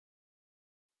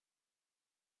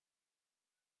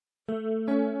這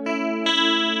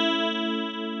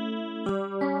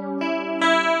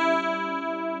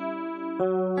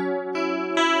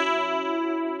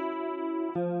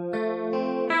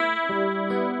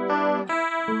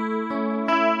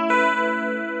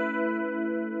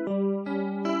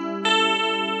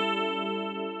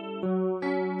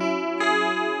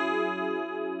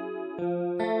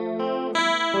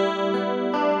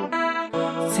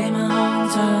晚看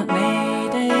着你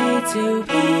的照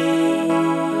片，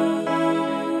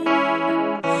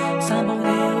散佈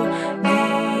了你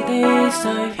的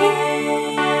碎片，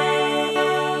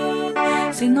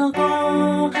承諾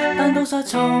過但都失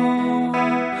錯，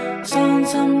傷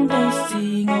心的是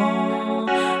我，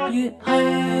越去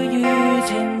遇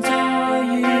情再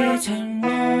遇情禍，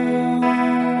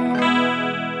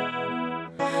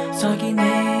再見你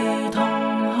痛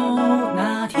哭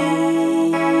那天，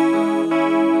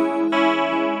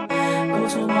告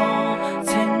訴我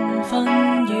情分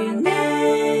完了，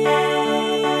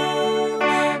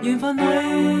緣分裏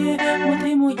沒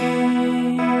天沒月，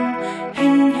輕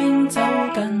輕走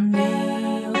近了，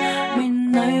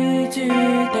命裏註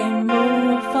定沒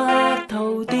法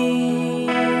逃掉。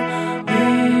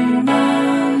原諒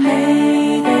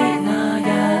你的那日，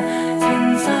情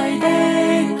逝的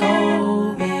告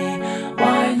別，懷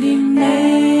念你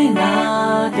那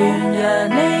段日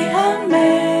你很美，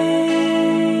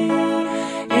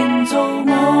營造我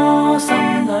心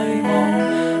裡夢，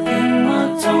甜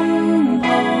蜜中破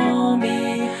滅，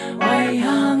遺下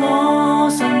我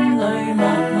心裡默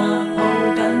默抱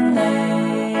緊你。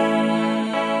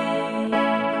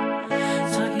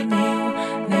再見了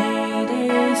你的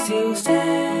笑聲，